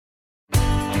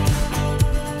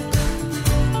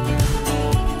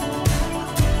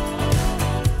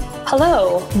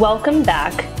Hello, welcome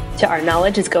back to our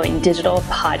Knowledge is Going Digital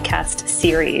podcast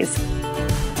series.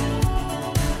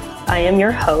 I am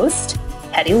your host,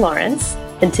 Hetty Lawrence,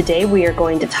 and today we are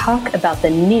going to talk about the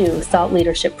new thought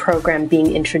leadership program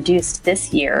being introduced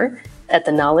this year at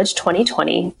the Knowledge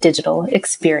 2020 Digital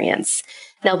Experience.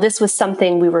 Now, this was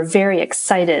something we were very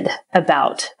excited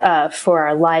about for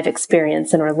our live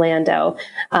experience in Orlando,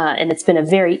 and it's been a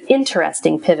very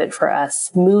interesting pivot for us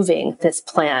moving this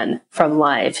plan from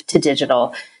live to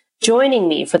digital. Joining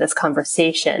me for this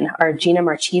conversation are Gina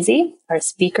Marchese, our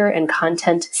Speaker and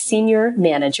Content Senior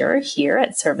Manager here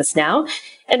at ServiceNow,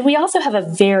 and we also have a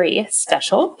very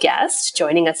special guest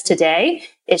joining us today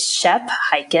is Shep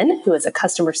Hyken, who is a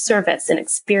customer service and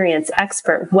experience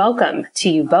expert. Welcome to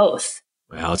you both.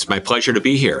 Well, it's my pleasure to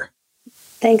be here.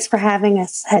 Thanks for having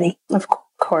us, Hetty. Of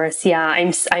course. Yeah,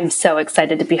 I'm so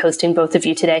excited to be hosting both of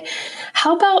you today.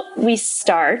 How about we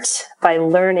start by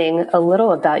learning a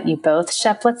little about you both?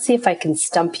 Shep, let's see if I can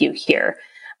stump you here.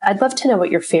 I'd love to know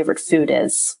what your favorite food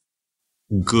is.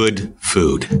 Good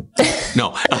food.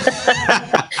 No.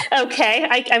 Okay,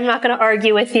 I'm not going to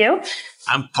argue with you.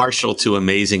 I'm partial to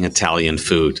amazing Italian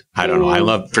food. I don't know. I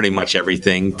love pretty much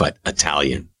everything, but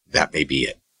Italian, that may be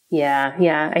it.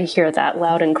 Yeah, I hear that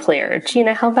loud and clear.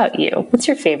 Gina, how about you? What's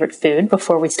your favorite food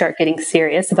before we start getting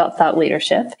serious about thought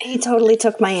leadership? He totally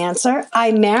took my answer.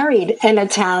 I married an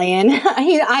Italian.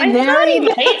 I married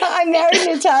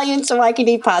an Italian so I could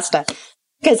eat pasta.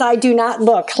 Because I do not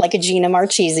look like a Gina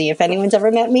Marchese. If anyone's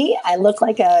ever met me, I look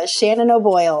like a Shannon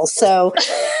O'Boyle. So,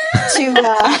 in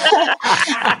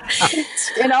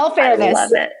all fairness, I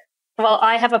love it. Well,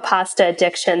 I have a pasta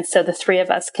addiction, so the three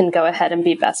of us can go ahead and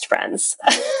be best friends.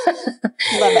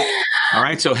 Love it. All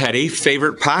right. So, Hetty,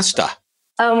 favorite pasta?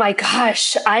 Oh my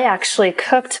gosh. I actually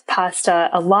cooked pasta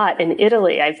a lot in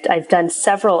Italy. I've done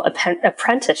several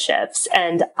apprenticeships,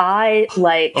 and I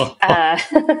like,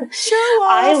 Show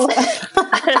off.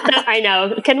 I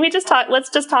know. Can we just talk? Let's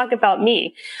just talk about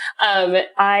me.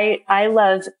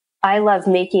 I love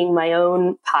making my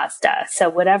own pasta. So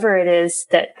whatever it is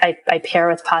that I pair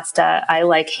with pasta, I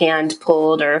like hand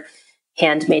pulled or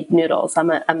handmade noodles. I'm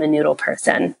a noodle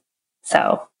person.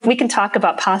 So we can talk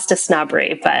about pasta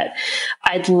snobbery, but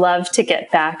I'd love to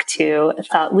get back to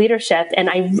thought leadership. And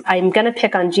I'm going to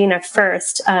pick on Gina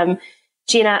first.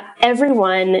 Gina,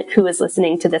 everyone who is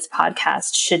listening to this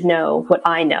podcast should know what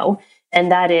I know.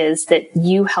 And that is that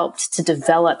you helped to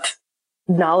develop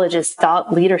Knowledge is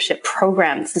Thought Leadership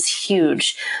program. This is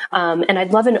huge. And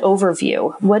I'd love an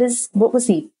overview. What was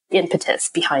the impetus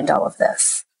behind all of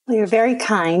this? Well, you're very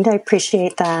kind. I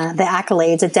appreciate the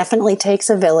accolades. It definitely takes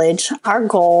a village. Our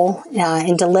goal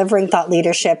in delivering thought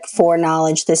leadership for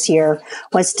Knowledge this year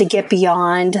was to get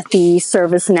beyond the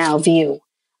ServiceNow view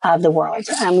of the world.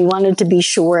 And we wanted to be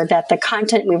sure that the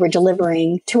content we were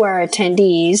delivering to our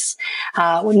attendees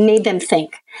made them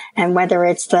think. And whether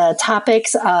it's the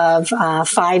topics of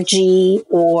 5G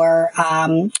or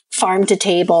farm to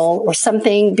table or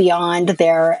something beyond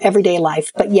their everyday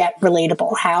life, but yet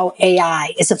relatable, how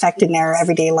AI is affecting their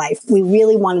everyday life. We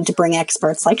really wanted to bring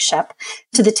experts like Shep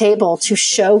to the table to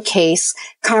showcase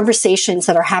conversations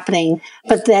that are happening,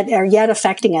 but that are yet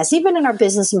affecting us, even in our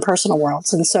business and personal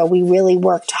worlds. And so we really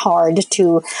worked hard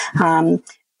to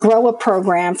grow a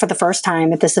program for the first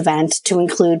time at this event to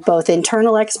include both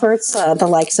internal experts, the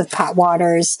likes of Pat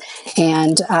Waters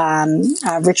and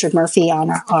Richard Murphy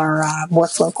on our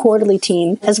Workflow Quarterly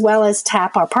team, as well as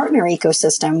tap our partner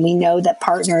ecosystem. We know that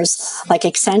partners like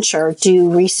Accenture do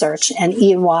research, and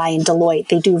EY and Deloitte,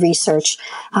 they do research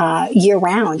year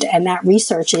round. And that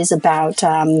research is about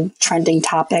trending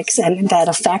topics and that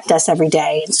affect us every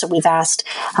day. And so we've asked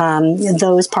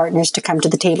those partners to come to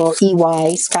the table.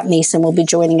 EY, Scott Mason will be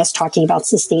joining us talking about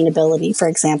sustainability, for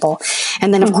example.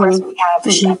 And then, of course, we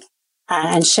have Shep.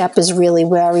 And Shep is really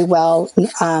very well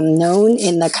known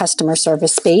in the customer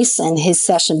service space, and his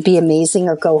session, Be Amazing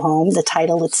or Go Home, the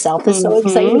title itself is so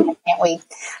exciting. I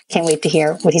can't wait to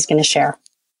hear what he's going to share.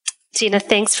 Gina,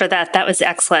 thanks for that. That was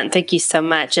excellent. Thank you so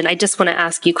much. And I just want to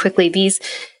ask you quickly, these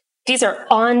are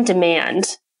on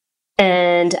demand,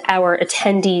 and our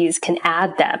attendees can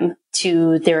add them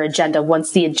to their agenda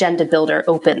once the agenda builder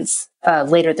opens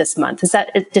later this month.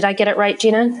 Did I get it right,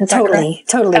 Gina? Totally.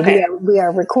 Okay. We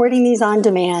are recording these on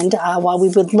demand. While we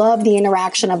would love the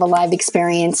interaction of a live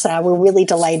experience, we're really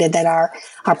delighted that our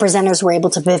presenters were able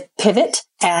to pivot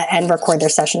and record their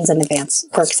sessions in advance.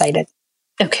 We're excited.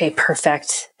 Okay,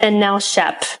 perfect. And now,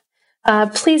 Shep,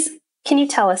 please, can you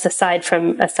tell us, aside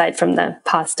from the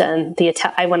pasta and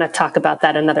I want to talk about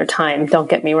that another time, don't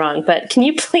get me wrong, but can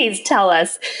you please tell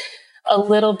us a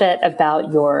little bit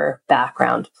about your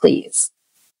background, please?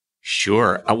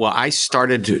 Sure. Well, I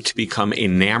started to become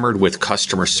enamored with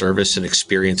customer service and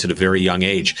experience at a very young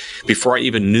age. Before I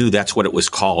even knew that's what it was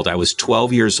called, I was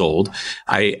 12 years old.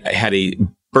 I had a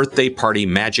birthday party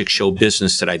magic show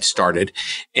business that I'd started.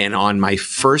 And on my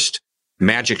first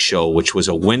magic show, which was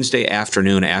a Wednesday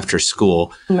afternoon after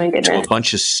school, to a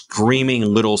bunch of screaming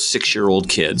little 6-year-old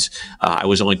kids. I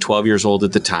was only 12 years old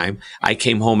at the time. I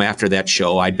came home after that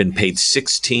show. I'd been paid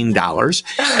 $16.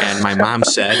 And my mom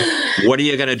said, "What are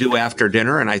you going to do after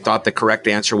dinner?" And I thought the correct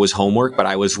answer was homework, but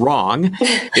I was wrong.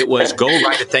 It was go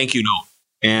write a thank you note.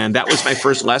 And that was my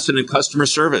first lesson in customer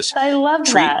service. I love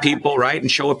that. Treat people right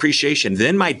and show appreciation.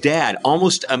 Then my dad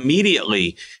almost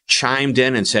immediately chimed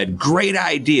in and said, "Great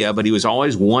idea," but he was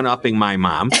always one-upping my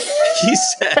mom.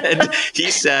 He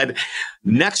said,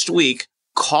 "Next week,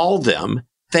 call them,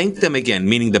 thank them again,"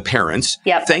 meaning the parents.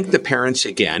 Yep. Thank the parents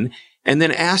again, and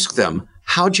then ask them,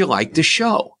 "How'd you like the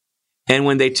show?" And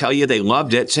when they tell you they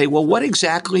loved it, say, "Well, what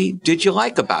exactly did you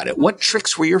like about it? What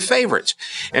tricks were your favorites?"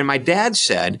 And my dad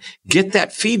said, get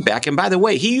that feedback. And by the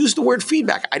way, he used the word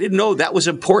feedback. I didn't know that was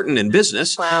important in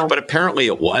business, but apparently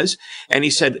it was. And he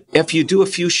said, if you do a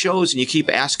few shows and you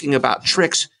keep asking about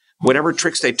tricks, whatever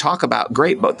tricks they talk about,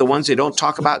 great, but the ones they don't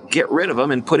talk about, get rid of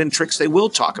them and put in tricks they will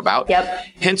talk about. Yep.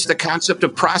 Hence the concept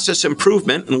of process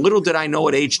improvement. And little did I know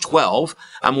at age 12,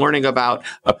 I'm learning about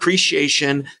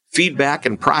appreciation, feedback,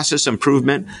 and process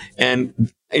improvement. And,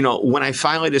 when I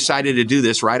finally decided to do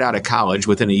this right out of college,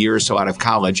 within a year or so out of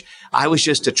college, I was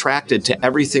just attracted to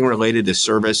everything related to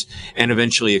service and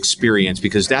eventually experience,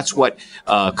 because that's what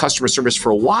customer service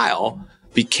for a while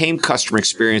became customer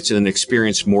experience, and then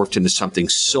experience morphed into something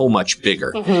so much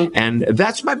bigger. Mm-hmm. And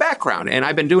that's my background. And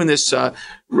I've been doing this, I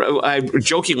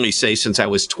jokingly say since I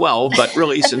was 12, but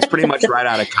really since pretty much right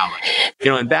out of college.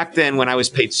 And back then when I was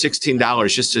paid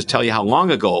 $16, just to tell you how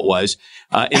long ago it was,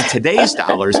 in today's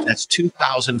dollars, that's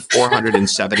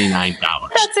 $2,479.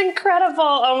 That's incredible.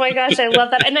 Oh my gosh, I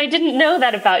love that. And I didn't know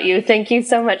that about you. Thank you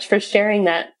so much for sharing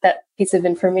that piece of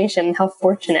information. How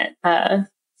fortunate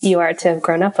you are to have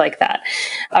grown up like that,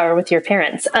 or with your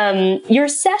parents. Your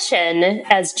session,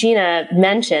 as Gina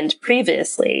mentioned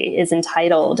previously, is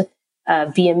entitled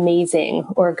Be Amazing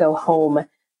or Go Home.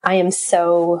 I am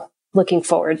so looking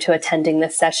forward to attending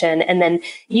this session. And then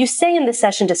you say in the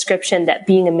session description that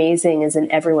being amazing is in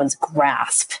everyone's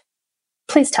grasp.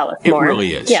 Please tell us more. It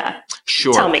really is. Yeah.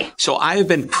 Sure. Tell me. So I have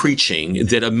been preaching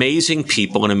that amazing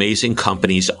people and amazing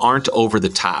companies aren't over the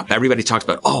top. Everybody talks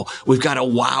about, we've got to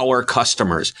wow our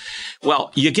customers.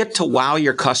 Well, you get to wow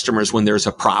your customers when there's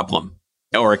a problem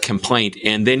or a complaint,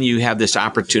 and then you have this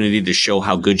opportunity to show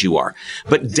how good you are.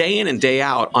 But day in and day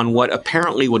out on what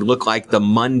apparently would look like the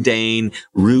mundane,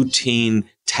 routine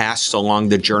tasks along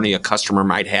the journey a customer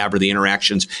might have or the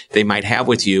interactions they might have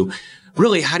with you,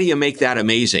 really, how do you make that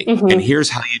amazing? Mm-hmm. And here's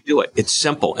how you do it. It's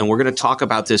simple. And we're going to talk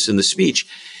about this in the speech.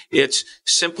 It's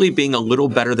simply being a little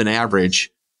better than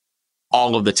average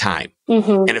all of the time.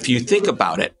 Mm-hmm. And if you think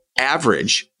about it,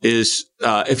 average is,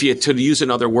 if you to use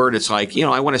another word, it's like,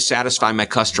 I want to satisfy my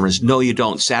customers. No, you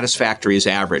don't. Satisfactory is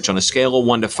average. On a scale of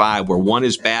 1 to 5, where 1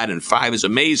 is bad and 5 is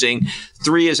amazing,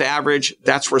 3 is average.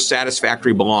 That's where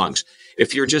satisfactory belongs.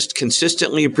 If you're just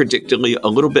consistently and predictably a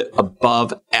little bit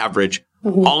above average,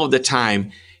 mm-hmm. all of the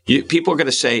time, people are going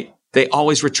to say, they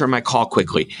always return my call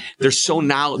quickly. They're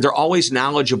always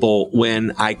knowledgeable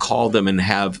when I call them and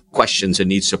have questions and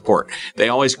need support. They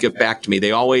always get back to me.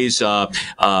 They always,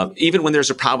 even when there's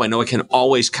a problem, I know I can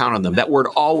always count on them. That word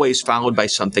always followed by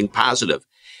something positive.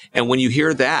 And when you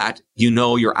hear that,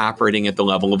 you're operating at the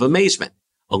level of amazement.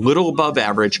 A little above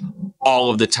average all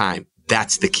of the time.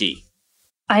 That's the key.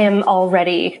 I am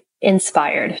already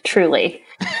inspired, truly.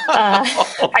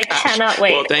 I cannot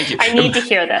wait. Well, thank you. I need to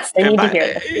hear this.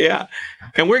 Yeah.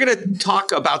 And we're going to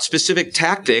talk about specific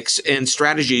tactics and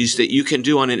strategies that you can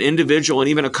do on an individual and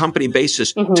even a company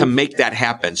basis mm-hmm. to make that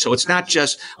happen. So it's not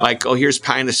just like, here's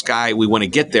pie in the sky, we want to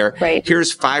get there. Right.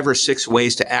 Here's 5 or 6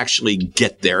 ways to actually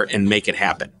get there and make it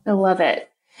happen. I love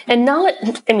it. And knowledge,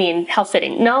 how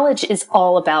fitting. Knowledge is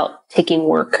all about taking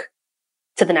work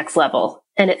to the next level.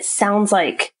 And it sounds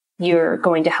like you're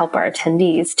going to help our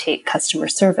attendees take customer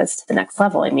service to the next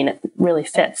level. It really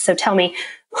fits. So tell me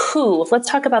let's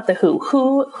talk about the who.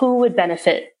 Who would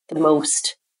benefit the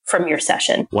most from your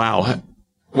session? Wow.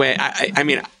 Well,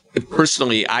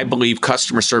 personally, I believe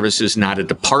customer service is not a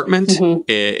department. Mm-hmm.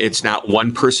 It's not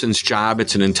one person's job.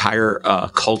 It's an entire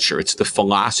culture. It's the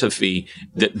philosophy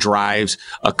that drives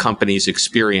a company's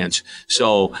experience.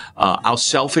 So I'll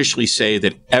selfishly say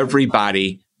that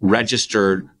everybody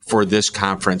registered for this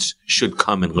conference should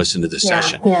come and listen to the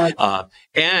session. Yeah.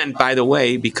 And by the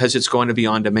way, because it's going to be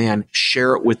on demand,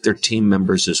 share it with their team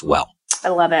members as well. I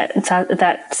love it.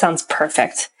 That sounds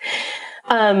perfect.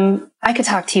 I could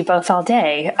talk to you both all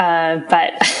day,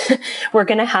 but we're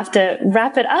going to have to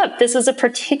wrap it up. This was a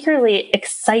particularly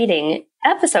exciting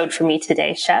episode for me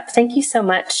today, Shep. Thank you so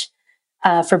much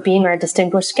for being our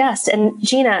distinguished guest. And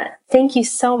Gina, thank you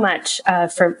so much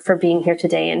for being here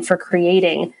today and for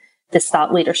creating this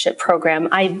thought leadership program.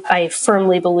 I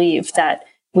firmly believe that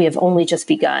we have only just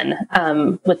begun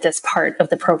with this part of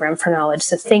the program for knowledge.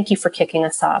 So thank you for kicking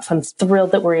us off. I'm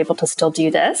thrilled that we're able to still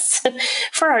do this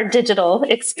for our digital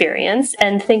experience.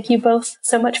 And thank you both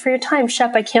so much for your time.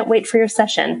 Shep, I can't wait for your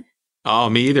session. Oh,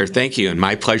 me either. Thank you. And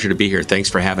my pleasure to be here. Thanks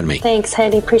for having me. Thanks,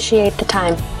 Heidi. Appreciate the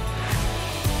time.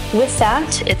 With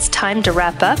that, it's time to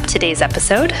wrap up today's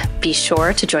episode. Be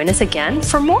sure to join us again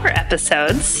for more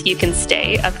episodes. You can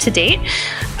stay up to date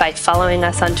by following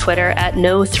us on Twitter at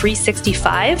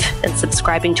Know365 and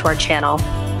subscribing to our channel.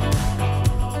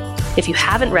 If you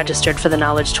haven't registered for the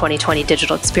Knowledge 2020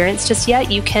 digital experience just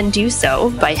yet, you can do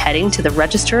so by heading to the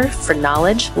Register for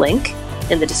Knowledge link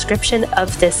in the description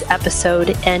of this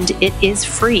episode, and it is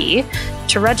free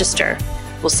to register.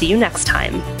 We'll see you next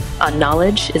time on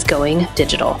Knowledge is Going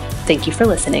Digital. Thank you for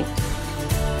listening.